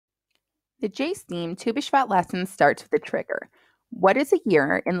The JSTEAM Bshvat lesson starts with a trigger. What does a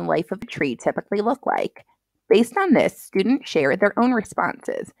year in the life of a tree typically look like? Based on this, students share their own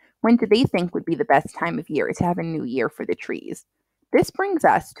responses. When do they think would be the best time of year to have a new year for the trees? This brings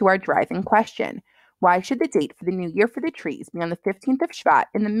us to our driving question. Why should the date for the new year for the trees be on the 15th of Shvat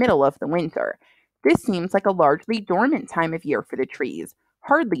in the middle of the winter? This seems like a largely dormant time of year for the trees,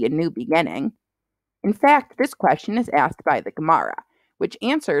 hardly a new beginning. In fact, this question is asked by the Gemara, which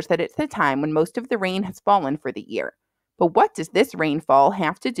answers that it's the time when most of the rain has fallen for the year. But what does this rainfall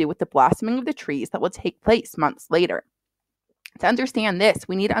have to do with the blossoming of the trees that will take place months later? To understand this,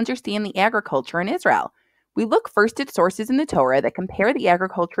 we need to understand the agriculture in Israel. We look first at sources in the Torah that compare the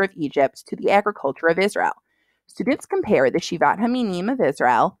agriculture of Egypt to the agriculture of Israel. Students compare the Shivat Haminim of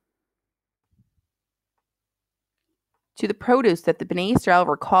Israel to the produce that the Bnei Israel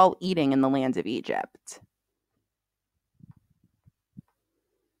recall eating in the land of Egypt.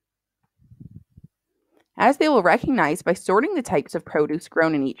 As they will recognize by sorting the types of produce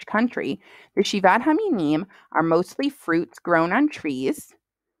grown in each country, the Shivat Haminim are mostly fruits grown on trees,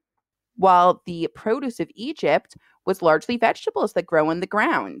 while the produce of Egypt was largely vegetables that grow in the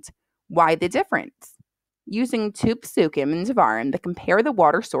ground. Why the difference? Using two psukim and devarim that compare the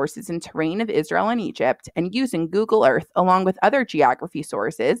water sources and terrain of Israel and Egypt, and using Google Earth along with other geography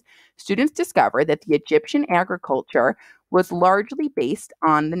sources, students discover that the Egyptian agriculture was largely based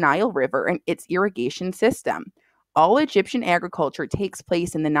on the Nile River and its irrigation system. All Egyptian agriculture takes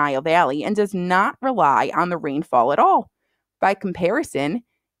place in the Nile Valley and does not rely on the rainfall at all. By comparison,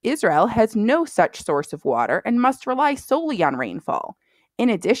 Israel has no such source of water and must rely solely on rainfall. In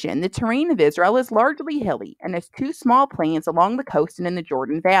addition, the terrain of Israel is largely hilly and has two small plains along the coast and in the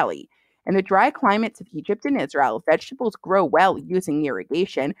Jordan Valley. In the dry climates of Egypt and Israel, vegetables grow well using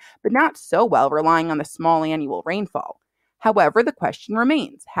irrigation, but not so well relying on the small annual rainfall. However, the question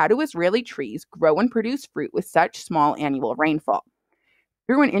remains, how do Israeli trees grow and produce fruit with such small annual rainfall?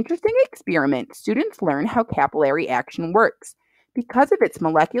 Through an interesting experiment, students learn how capillary action works. Because of its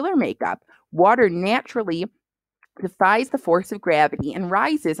molecular makeup, water naturally defies the force of gravity and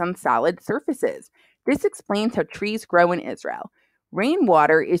rises on solid surfaces. This explains how trees grow in Israel.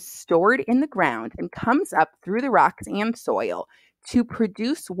 Rainwater is stored in the ground and comes up through the rocks and soil to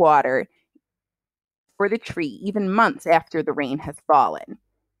produce water for the tree even months after the rain has fallen.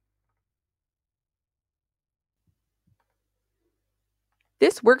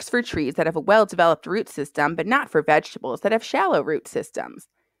 This works for trees that have a well-developed root system, but not for vegetables that have shallow root systems.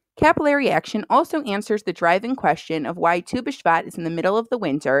 Capillary action also answers the driving question of why Tu B'Shvat is in the middle of the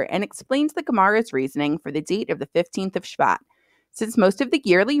winter and explains the Gemara's reasoning for the date of the 15th of Shvat, since most of the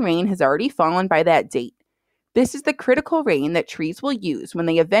yearly rain has already fallen by that date. This is the critical rain that trees will use when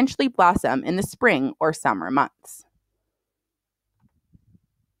they eventually blossom in the spring or summer months.